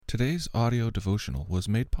Today's audio devotional was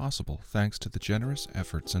made possible thanks to the generous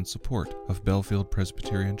efforts and support of Bellefield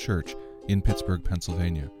Presbyterian Church in Pittsburgh,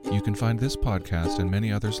 Pennsylvania. You can find this podcast and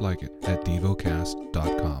many others like it at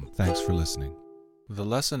Devocast.com. Thanks for listening. The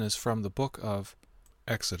lesson is from the book of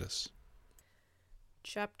Exodus.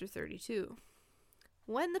 Chapter 32.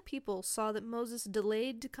 When the people saw that Moses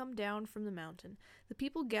delayed to come down from the mountain, the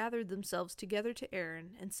people gathered themselves together to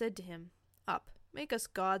Aaron and said to him, "Up, make us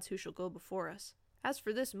gods who shall go before us. As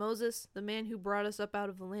for this Moses, the man who brought us up out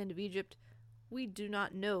of the land of Egypt, we do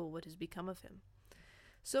not know what has become of him."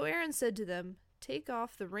 So Aaron said to them, "Take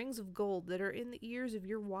off the rings of gold that are in the ears of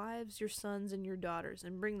your wives, your sons, and your daughters,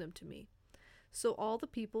 and bring them to me." So all the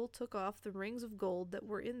people took off the rings of gold that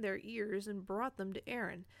were in their ears and brought them to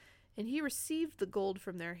Aaron. And he received the gold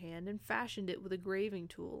from their hand and fashioned it with a graving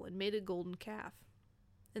tool and made a golden calf.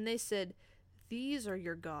 And they said, "These are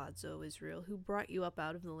your gods, O Israel, who brought you up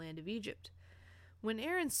out of the land of Egypt." When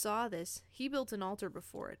Aaron saw this, he built an altar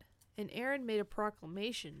before it. And Aaron made a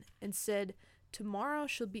proclamation and said, "Tomorrow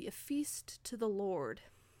shall be a feast to the Lord."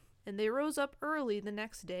 And they rose up early the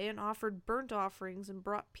next day and offered burnt offerings and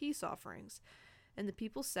brought peace offerings. And the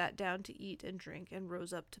people sat down to eat and drink and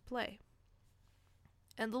rose up to play.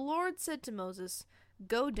 And the Lord said to Moses,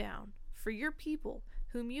 "Go down, for your people,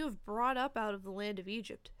 whom you have brought up out of the land of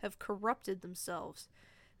Egypt, have corrupted themselves.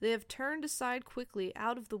 They have turned aside quickly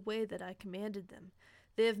out of the way that I commanded them.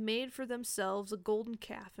 They have made for themselves a golden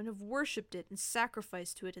calf, and have worshipped it and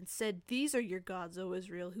sacrificed to it, and said, 'These are your gods, O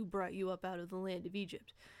Israel, who brought you up out of the land of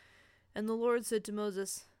Egypt.' And the Lord said to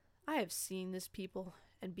Moses, 'I have seen this people,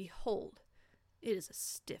 and behold, it is a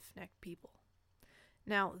stiff-necked people.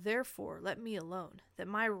 Now, therefore, let me alone, that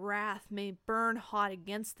my wrath may burn hot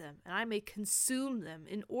against them, and I may consume them,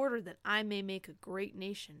 in order that I may make a great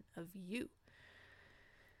nation of you.'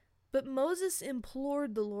 But Moses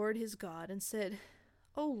implored the Lord his God and said,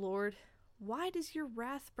 'O Lord, why does your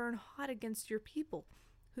wrath burn hot against your people,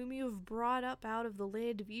 whom you have brought up out of the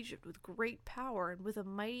land of Egypt with great power and with a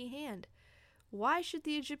mighty hand? Why should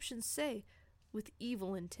the Egyptians say, with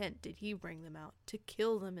evil intent did he bring them out, to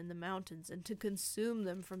kill them in the mountains and to consume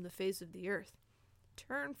them from the face of the earth?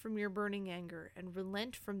 Turn from your burning anger and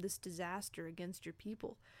relent from this disaster against your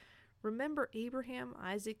people. Remember Abraham,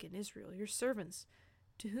 Isaac, and Israel, your servants,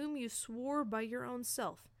 to whom you swore by your own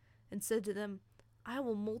self, and said to them, 'I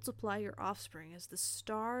will multiply your offspring as the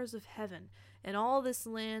stars of heaven, and all this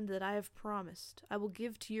land that I have promised I will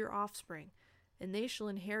give to your offspring, and they shall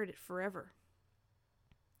inherit it forever.'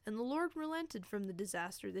 And the Lord relented from the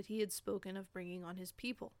disaster that he had spoken of bringing on his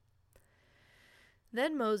people.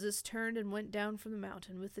 Then Moses turned and went down from the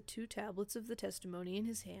mountain with the 2 tablets of the testimony in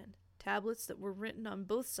his hand, tablets that were written on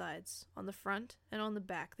both sides, on the front and on the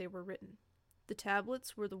back they were written. The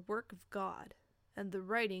tablets were the work of God, and the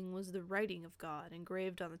writing was the writing of God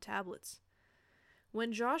engraved on the tablets.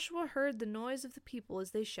 When Joshua heard the noise of the people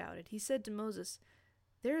as they shouted, he said to Moses,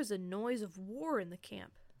 'There is a noise of war in the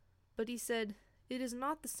camp.' But he said, 'It is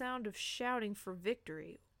not the sound of shouting for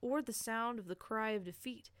victory, or the sound of the cry of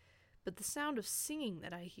defeat, but the sound of singing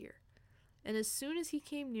that I hear.' And as soon as he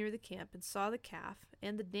came near the camp and saw the calf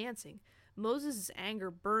and the dancing, Moses' anger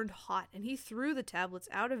burned hot, and he threw the tablets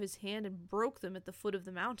out of his hand and broke them at the foot of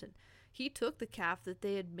the mountain. He took the calf that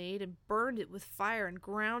they had made and burned it with fire and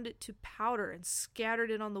ground it to powder and scattered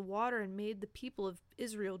it on the water and made the people of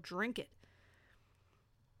Israel drink it.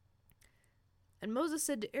 And Moses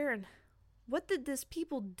said to Aaron, 'What did this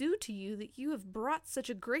people do to you that you have brought such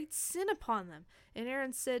a great sin upon them?' And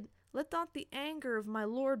Aaron said, 'Let not the anger of my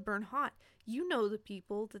Lord burn hot. You know the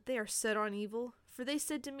people, that they are set on evil. For they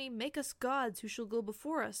said to me, Make us gods who shall go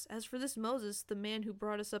before us. As for this Moses, the man who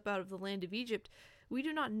brought us up out of the land of Egypt, we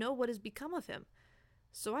do not know what has become of him.'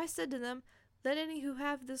 So I said to them, Let any who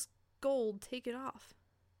have this gold take it off.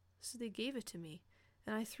 So they gave it to me,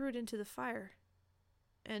 and I threw it into the fire,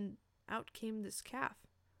 and out came this calf.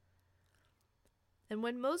 And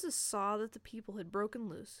when Moses saw that the people had broken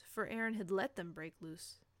loose, for Aaron had let them break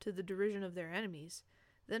loose, to the derision of their enemies,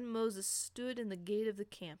 then Moses stood in the gate of the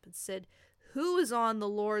camp and said, 'Who is on the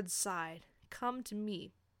Lord's side? Come to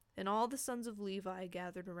me.' And all the sons of Levi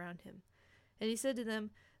gathered around him. And he said to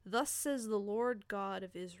them, 'Thus says the Lord God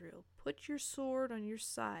of Israel, Put your sword on your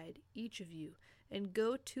side, each of you, and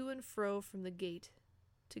go to and fro from the gate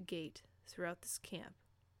to gate throughout this camp.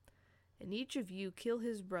 And each of you kill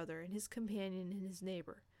his brother and his companion and his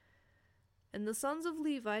neighbor.' And the sons of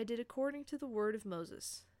Levi did according to the word of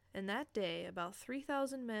Moses. And that day about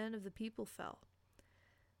 3,000 men of the people fell.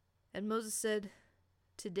 And Moses said,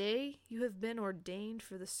 'Today you have been ordained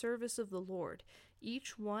for the service of the Lord,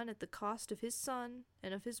 each one at the cost of his son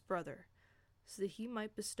and of his brother, so that he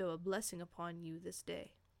might bestow a blessing upon you this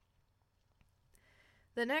day.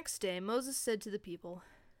 The next day Moses said to the people,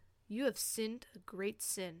 "You have sinned a great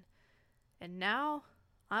sin, and now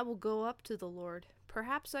I will go up to the Lord.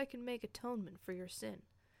 Perhaps I can make atonement for your sin."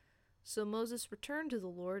 So Moses returned to the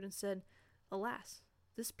Lord and said, "Alas,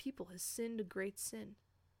 this people has sinned a great sin.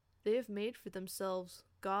 They have made for themselves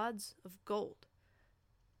gods of gold.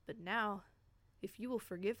 But now, if you will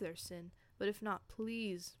forgive their sin, but if not,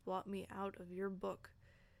 please blot me out of your book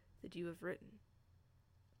that you have written."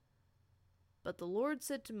 But the Lord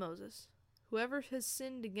said to Moses, "Whoever has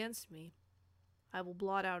sinned against me, I will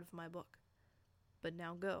blot out of my book. But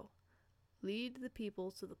now go, lead the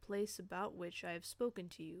people to the place about which I have spoken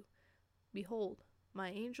to you. Behold,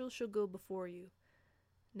 my angel shall go before you.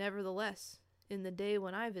 Nevertheless, in the day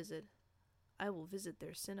when I visit, I will visit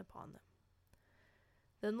their sin upon them."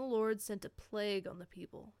 Then the Lord sent a plague on the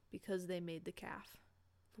people because they made the calf,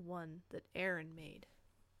 the one that Aaron made.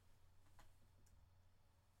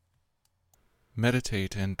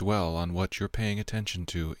 Meditate and dwell on what you're paying attention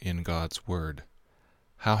to in God's Word.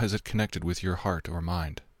 How has it connected with your heart or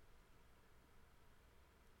mind?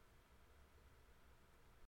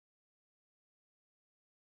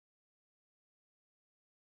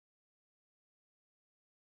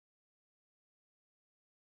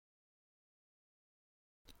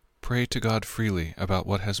 Pray to God freely about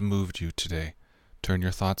what has moved you today. Turn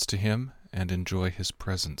your thoughts to Him and enjoy His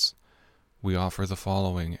presence. We offer the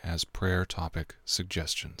following as prayer topic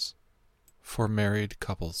suggestions. For married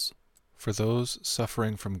couples. For those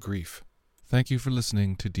suffering from grief. Thank you for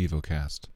listening to Devocast.